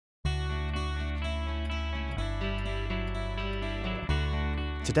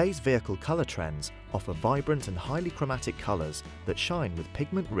Today's vehicle colour trends offer vibrant and highly chromatic colours that shine with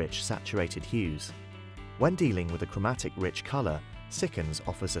pigment-rich saturated hues. When dealing with a chromatic-rich colour, Sikkens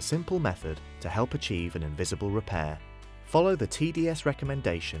offers a simple method to help achieve an invisible repair. Follow the TDS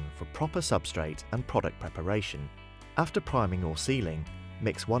recommendation for proper substrate and product preparation. After priming or sealing,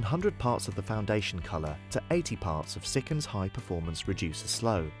 mix 100 parts of the foundation colour to 80 parts of Sikkens High Performance Reducer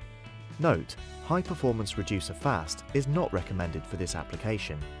Slow. Note, High Performance Reducer Fast is not recommended for this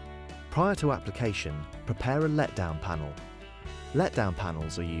application. Prior to application, prepare a letdown panel. Letdown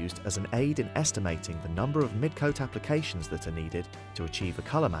panels are used as an aid in estimating the number of mid-coat applications that are needed to achieve a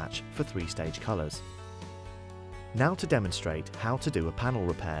colour match for 3-stage colours. Now to demonstrate how to do a panel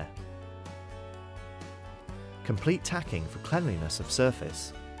repair. Complete tacking for cleanliness of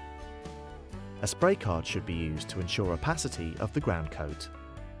surface. A spray card should be used to ensure opacity of the ground coat.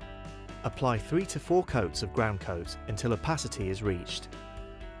 Apply 3 to 4 coats of ground coat until opacity is reached.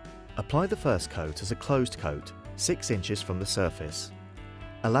 Apply the first coat as a closed coat, 6 inches from the surface.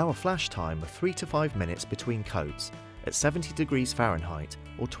 Allow a flash time of 3 to 5 minutes between coats at 70 degrees Fahrenheit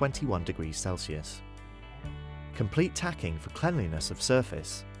or 21 degrees Celsius. Complete tacking for cleanliness of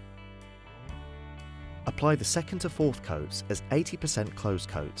surface. Apply the second to fourth coats as 80% closed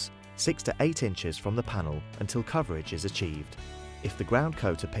coats, 6 to 8 inches from the panel until coverage is achieved. If the ground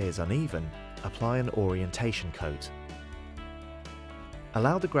coat appears uneven, apply an orientation coat.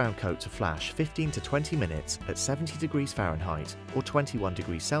 Allow the ground coat to flash 15 to 20 minutes at 70 degrees Fahrenheit or 21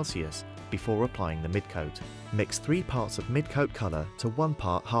 degrees Celsius before applying the mid-coat. Mix 3 parts of mid-coat colour to 1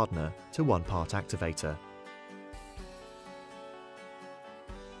 part hardener to 1 part activator.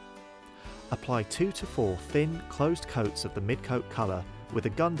 Apply 2 to 4 thin, closed coats of the mid-coat colour with a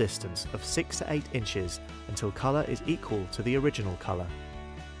gun distance of 6 to 8 inches until colour is equal to the original colour.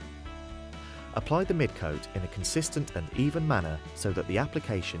 Apply the mid-coat in a consistent and even manner so that the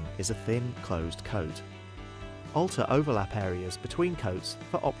application is a thin, closed coat. Alter overlap areas between coats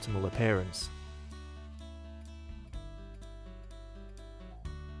for optimal appearance.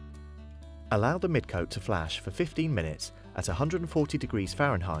 Allow the mid-coat to flash for 15 minutes at 140 degrees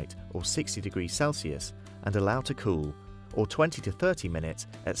Fahrenheit or 60 degrees Celsius and allow to cool, or 20 to 30 minutes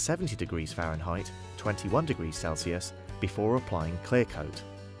at 70 degrees Fahrenheit, 21 degrees Celsius before applying clear coat.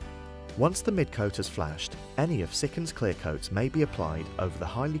 Once the mid-coat has flashed, any of Sikkens clear coats may be applied over the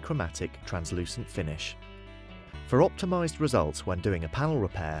highly chromatic translucent finish. For optimised results when doing a panel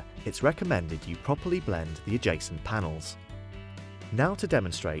repair, it's recommended you properly blend the adjacent panels. Now to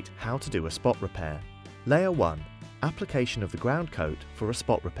demonstrate how to do a spot repair. Layer 1. Application of the ground coat for a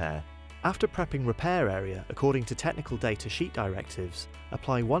spot repair. After prepping repair area according to technical data sheet directives,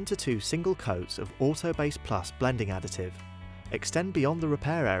 apply 1 to 2 single coats of Autobase Plus blending additive. Extend beyond the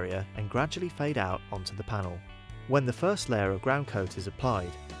repair area and gradually fade out onto the panel. When the first layer of ground coat is applied,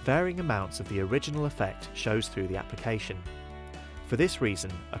 varying amounts of the original effect shows through the application. For this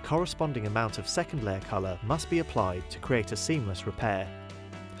reason, a corresponding amount of second layer colour must be applied to create a seamless repair.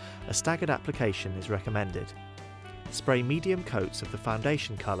 A staggered application is recommended. Spray medium coats of the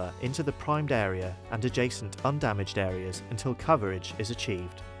foundation colour into the primed area and adjacent undamaged areas until coverage is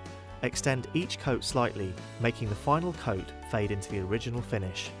achieved. Extend each coat slightly, making the final coat fade into the original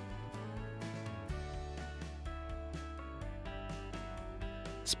finish.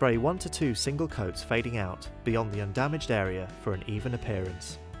 Spray 1 to 2 single coats fading out beyond the undamaged area for an even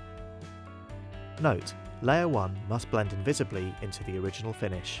appearance. Note, layer 1 must blend invisibly into the original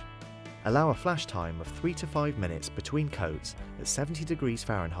finish. Allow a flash time of 3 to 5 minutes between coats at 70 degrees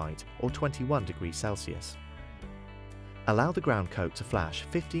Fahrenheit or 21 degrees Celsius. Allow the ground coat to flash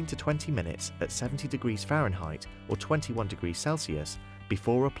 15 to 20 minutes at 70 degrees Fahrenheit or 21 degrees Celsius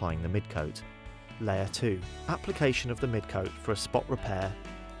before applying the mid-coat. Layer 2. Application of the mid-coat for a spot repair.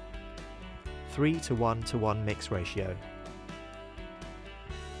 3 to 1 to 1 mix ratio.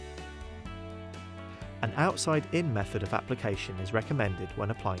 An outside-in method of application is recommended when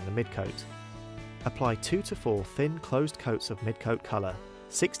applying the mid-coat. Apply 2 to 4 thin closed coats of mid-coat colour,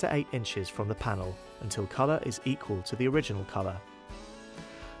 6 to 8 inches from the panel until colour is equal to the original colour.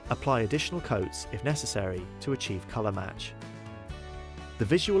 Apply additional coats if necessary to achieve colour match. The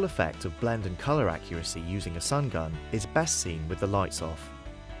visual effect of blend and colour accuracy using a sun gun is best seen with the lights off.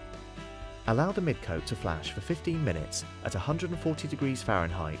 Allow the mid-coat to flash for 15 minutes at 140 degrees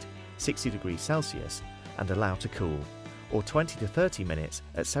Fahrenheit, 60 degrees Celsius and allow to cool, or 20 to 30 minutes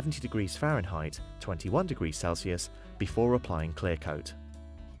at 70 degrees Fahrenheit, 21 degrees Celsius before applying clear coat.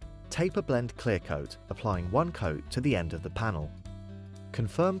 Taper blend clear coat, applying 1 coat to the end of the panel.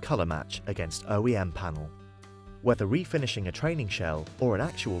 Confirm colour match against OEM panel. Whether refinishing a training shell or an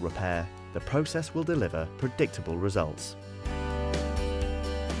actual repair, the process will deliver predictable results.